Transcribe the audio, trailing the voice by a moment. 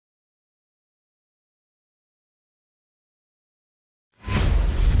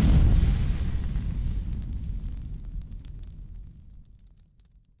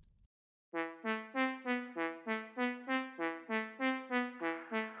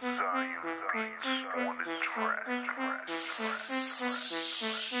on this track.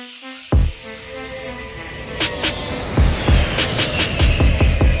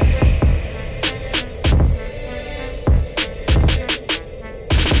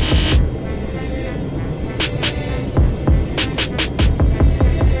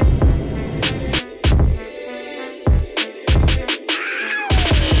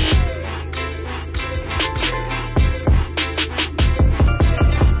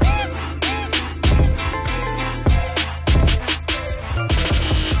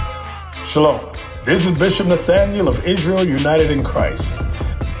 Shalom. This is Bishop Nathaniel of Israel United in Christ.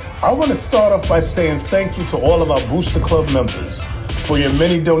 I want to start off by saying thank you to all of our Booster Club members for your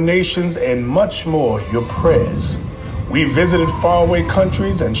many donations and much more, your prayers. We visited faraway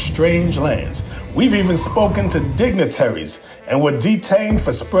countries and strange lands. We've even spoken to dignitaries and were detained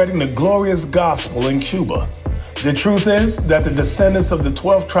for spreading the glorious gospel in Cuba. The truth is that the descendants of the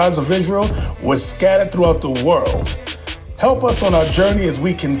 12 tribes of Israel were scattered throughout the world. Help us on our journey as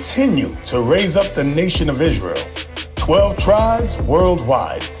we continue to raise up the nation of Israel. 12 tribes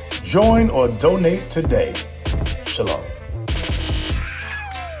worldwide. Join or donate today. Shalom.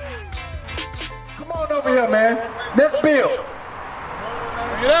 Come on over here, man. Let's build.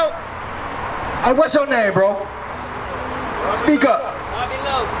 Bring it out. Hey, what's your name, bro? Speak up. Bobby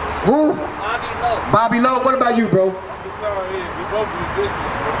Lowe. Who? Bobby Lowe. Bobby Lowe. What about you, bro? Guitar head. We both musicians.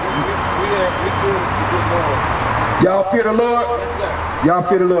 We feel this is good Lord. Y'all fear the Lord? Yes, sir. Y'all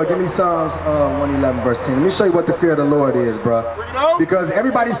fear the Lord. Give me Psalms 111 verse 10. Let me show you what the fear of the Lord is, bro. Because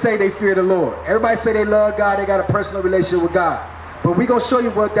everybody say they fear the Lord. Everybody say they love God. They got a personal relationship with God. But we're going to show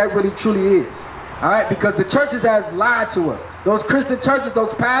you what that really truly is. All right? Because the churches has lied to us. Those Christian churches,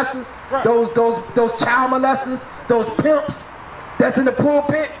 those pastors, those child molesters, those pimps that's in the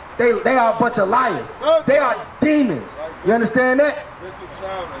pulpit, they are a bunch of liars. They are demons. You understand that?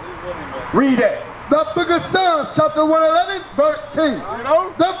 Read that. The book of Psalms, chapter 111, verse 10.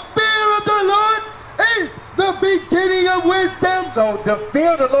 The fear of the Lord is the beginning of wisdom. So the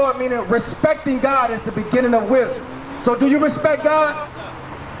fear of the Lord, meaning respecting God, is the beginning of wisdom. So do you respect God?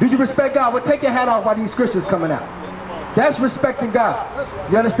 Do you respect God? Well, take your hat off while these scriptures coming out. That's respecting God.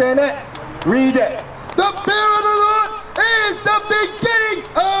 You understand that? Read that. The fear of the Lord is the beginning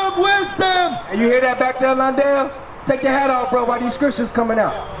of wisdom. And you hear that back there, Londale? Take your hat off, bro, while these scriptures coming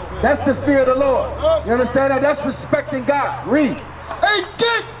out. That's the fear of the Lord. You understand that? That's respecting God. Read. A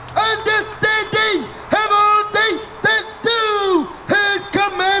good understanding have all they that do his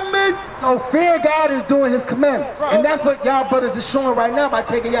commandments. So fear God is doing his commandments. And that's what y'all brothers is showing right now by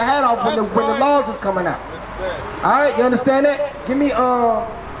taking your hat off when the laws is coming out. Alright, you understand that? Give me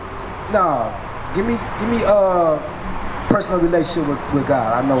personal relationship with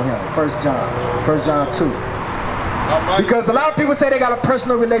God. I know him. 1 John 2. Because a lot of people say they got a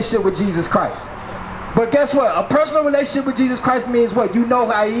personal relationship with Jesus Christ. But guess what? A personal relationship with Jesus Christ means what? You know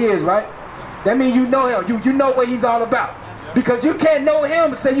how he is, right? That means you know him. You know what he's all about. Because you can't know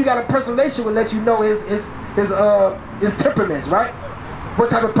him and say you got a personal relationship unless you know his temperaments, right? What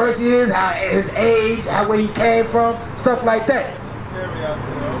type of person he is, his age, where he came from, stuff like that.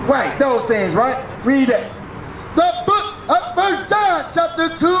 Right, those things, right? Read that. The book of 1 John,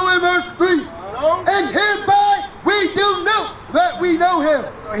 chapter 2 and verse 3. And hereby we do know that we know him.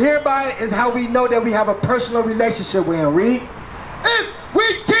 So hereby is how we know that we have a personal relationship with him. Read. If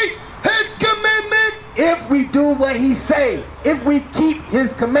we keep his commandments. If we do what he say. If we keep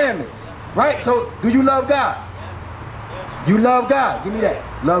his commandments. Right? So do you love God? You love God. Give me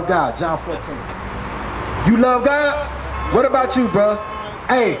that. Love God. John 14. You love God? What about you, bro?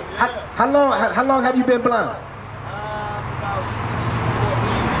 Hey, how long have you been blind?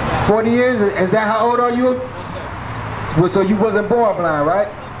 40 years? Is that how old are you? Well, so you wasn't born blind, right?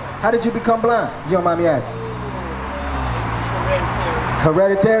 How did you become blind? You don't mind me asking.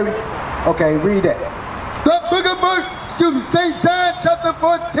 Hereditary? Okay, read that. The book of St. John chapter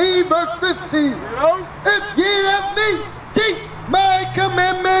 14, verse 15. If ye love me, keep my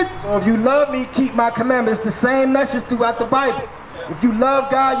commandments. So if you love me, keep my commandments. It's the same message throughout the Bible. If you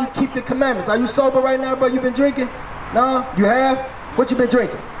love God, you keep the commandments. Are you sober right now, bro? You been drinking? No? You have? What you been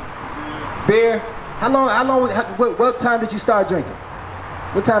drinking? Beer? What time did you start drinking?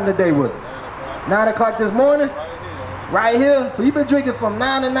 What time of the day was it? 9 o'clock this morning? Right here? So you've been drinking from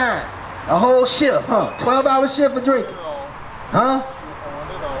 9 to 9. A whole shift, huh? 12-hour shift of drinking. Huh?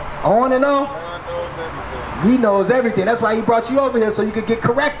 On and on? He knows everything. That's why he brought you over here, so you could get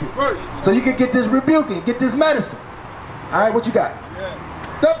corrected. So you could get this rebuking, get this medicine. All right, what you got?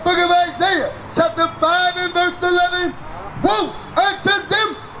 The book of Isaiah, chapter 5 and verse 11. Woe unto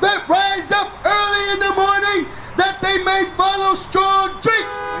them that rise up early in the morning, that they may follow strong drink,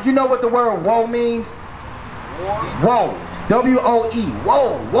 you know what the word woe means? Woe. W-O-E.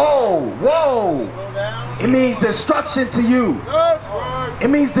 Woe, woe, woe. It means destruction to you. It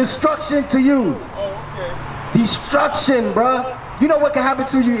means destruction to you. Destruction, bruh. You know what can happen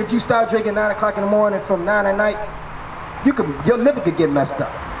to you if you start drinking 9 o'clock in the morning from 9 at night? Your liver could get messed up.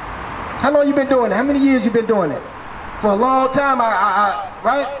 How long you been doing it? How many years you been doing it? For a long time,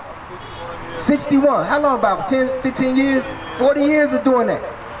 right? 61. How long? About 10, 15 years? 40 years of doing that.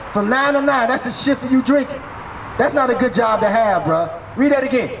 From 9 to 9, that's a shift for you drinking. That's not a good job to have, bruh. Read that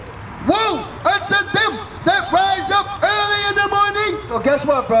again. Woe unto them that rise up early in the morning. So guess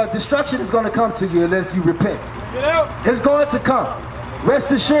what, bruh? Destruction is going to come to you unless you repent. Get out. It's going to come. Rest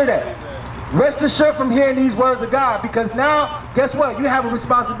assured that. Rest assured from hearing these words of God, because now, guess what? You have a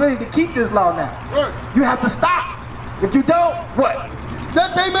responsibility to keep this law now. Right. You have to stop. If you don't, what?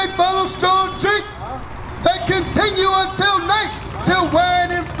 That they may follow strong drink, that continue until night, till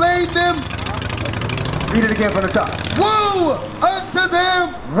wine inflame them. Read it again from the top. Woe unto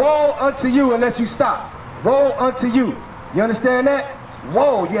them. Woe unto you unless you stop. Woe unto you. You understand that?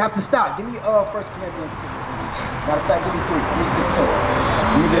 Woe, you have to stop. Give me 1 Corinthians 16. Matter of fact, give me 16.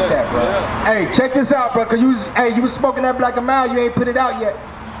 You did that, bro. Yeah. Hey, check this out, bro, because you was smoking that black and mild, you ain't put it out yet.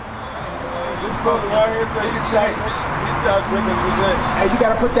 This brother right here said he started drinking today. Hey, you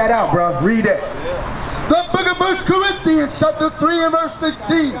gotta put that out, bro. Read it. Yeah. The book of 1 Corinthians chapter 3 and verse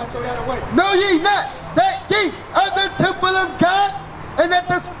 16. Know ye not that ye are the temple of God, and that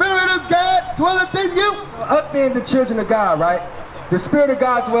the Spirit of God dwelleth in you? So us being the children of God, right? The Spirit of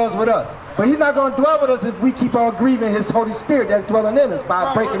God dwells with us. But he's not going to dwell with us if we keep on grieving his Holy Spirit that's dwelling in us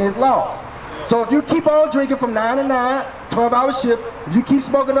by breaking his laws. So if you keep on drinking from 9 to 9, 12-hour shift, if you keep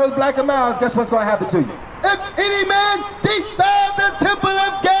smoking those black and milds, guess what's going to happen to you? If any man defile the temple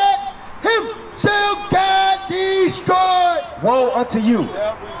of God, him shall God destroy. Woe unto you.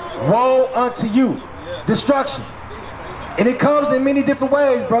 Woe unto you. Destruction. And it comes in many different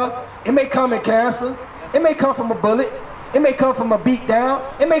ways, bro. It may come in cancer. It may come from a bullet. It may come from a beat down.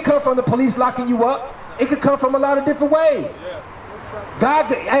 It may come from the police locking you up. It could come from a lot of different ways.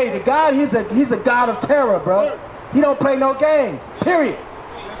 God, hey, the God, he's a God of terror, bro. He don't play no games, period.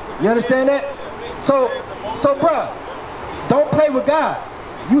 You understand that? So, bro, don't play with God.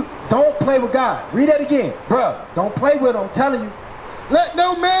 You don't play with God. Read that again, bro. Don't play with him, I'm telling you. Let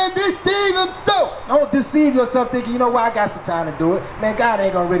no man deceive himself. Don't deceive yourself thinking, you know what, I got some time to do it. Man, God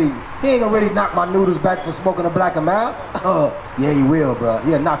ain't gonna really knock my noodles back for smoking a black and mild. Yeah, he will, bro.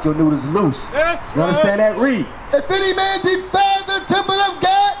 He'll knock your noodles loose. Yes, you understand that? Read. If any man defile the temple of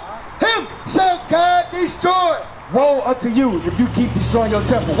God, him shall God destroy. Woe unto you if you keep destroying your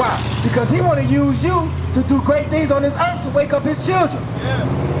temple. Why? Because he want to use you to do great things on this earth to wake up his children.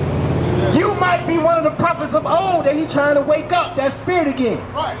 Yeah. You might be one of the prophets of old that he's trying to wake up that spirit again.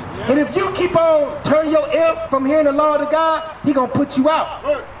 Right. And if you keep on turning your ear from hearing the law of God, he gonna put you out.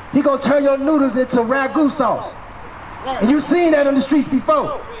 Right. He gonna turn your noodles into ragu sauce. Right. And you've seen that on the streets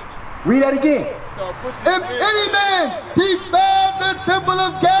before. Read that again. If any man defile the temple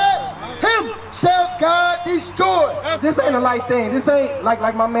of God, him shall God destroy. This ain't a light thing. This ain't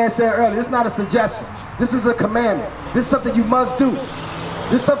like my man said earlier. This is not a suggestion. This is a commandment. This is something you must do.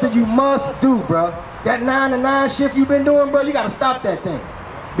 This is something you must do, bro. That 9 to 9 shift you've been doing, bro, you gotta stop that thing.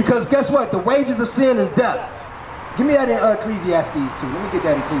 Because guess what? The wages of sin is death. Give me that in Ecclesiastes 2. Let me get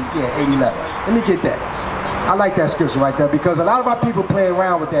that in Ecclesiastes 8:11. Let me get that. I like that scripture right there because a lot of our people play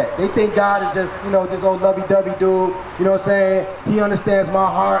around with that. They think God is just, you know, this old lovey-dovey dude. You know what I'm saying? He understands my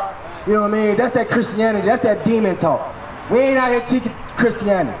heart. You know what I mean? That's that Christianity. That's that demon talk. We ain't out here teaching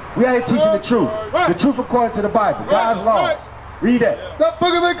Christianity. We out here teaching the truth. The truth according to the Bible. God's law. Read that. The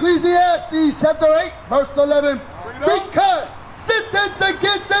book of Ecclesiastes, chapter 8, verse 11. Because sentence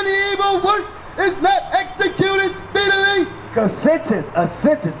against an evil work is not executed speedily. Because a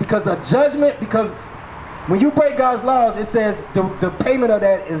sentence, because a judgment, because when you break God's laws, it says the payment of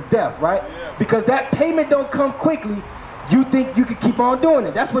that is death, right? Because that payment don't come quickly, you think you can keep on doing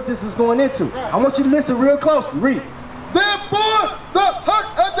it. That's what this is going into. I want you to listen real closely. Read. Therefore, the heart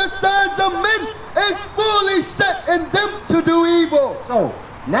of the sons of men is fully set in them to do evil. So,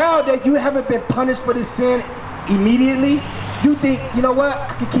 now that you haven't been punished for this sin immediately, you think, you know what,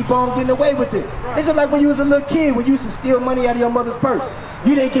 I can keep on getting away with this. It's just like when you was a little kid, when you used to steal money out of your mother's purse.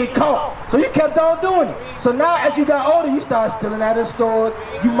 You didn't get caught, so you kept on doing it. So now as you got older, you start stealing out of stores.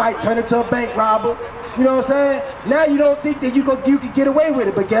 You might turn into a bank robber. You know what I'm saying? Now you don't think that you can get away with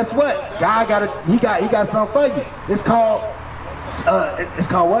it, but guess what? God he got something for you. It's called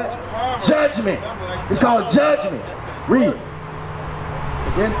what? Judgment. It's called judgment. Read.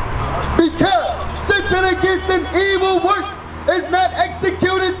 Again. Because sentence against an evil work is not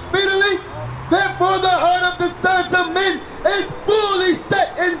executed Therefore the heart of the sons of men is fully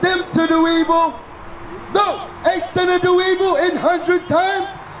set in them to do evil. Though a sinner do evil 100 times,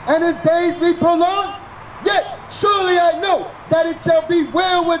 and his days be prolonged, yet surely I know that it shall be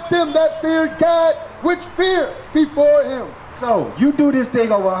well with them that fear God, which fear before him. So, you do this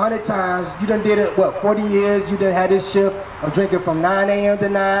thing over 100 times. You done did it, what, 40 years? You done had this shift of drinking from 9 a.m. to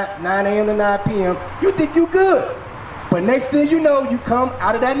 9 a.m. to 9 p.m. You think you good. But next thing you know, you come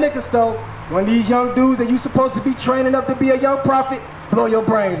out of that liquor store, one of these young dudes that you supposed to be training up to be a young prophet, blow your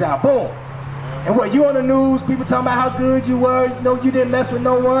brains out, boom. And what, you on the news, people talking about how good you were, you know, you didn't mess with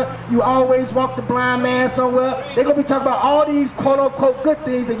no one, you always walked the blind man somewhere. They're gonna be talking about all these quote-unquote good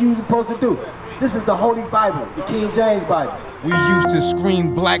things that you were supposed to do. This is the Holy Bible, the King James Bible. We used to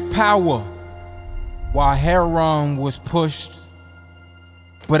scream black power while heroin was pushed.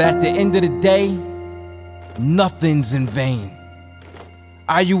 But at the end of the day, nothing's in vain.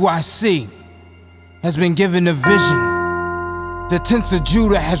 IUIC has been given a vision. The tents of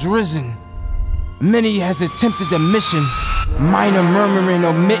Judah has risen. Many has attempted the mission. Minor murmuring,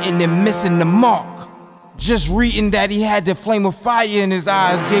 omitting, and missing the mark. Just reading that he had the flame of fire in his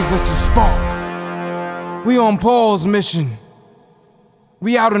eyes gave us the spark. We on Paul's mission.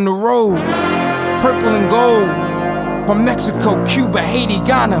 We out on the road, purple and gold, from Mexico, Cuba, Haiti,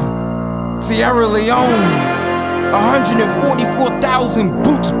 Ghana, Sierra Leone. 144,000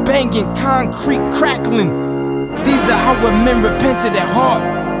 boots banging, concrete crackling. These are our men repented at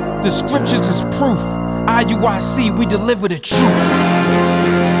heart. The scriptures is proof. IUIC, we deliver the truth.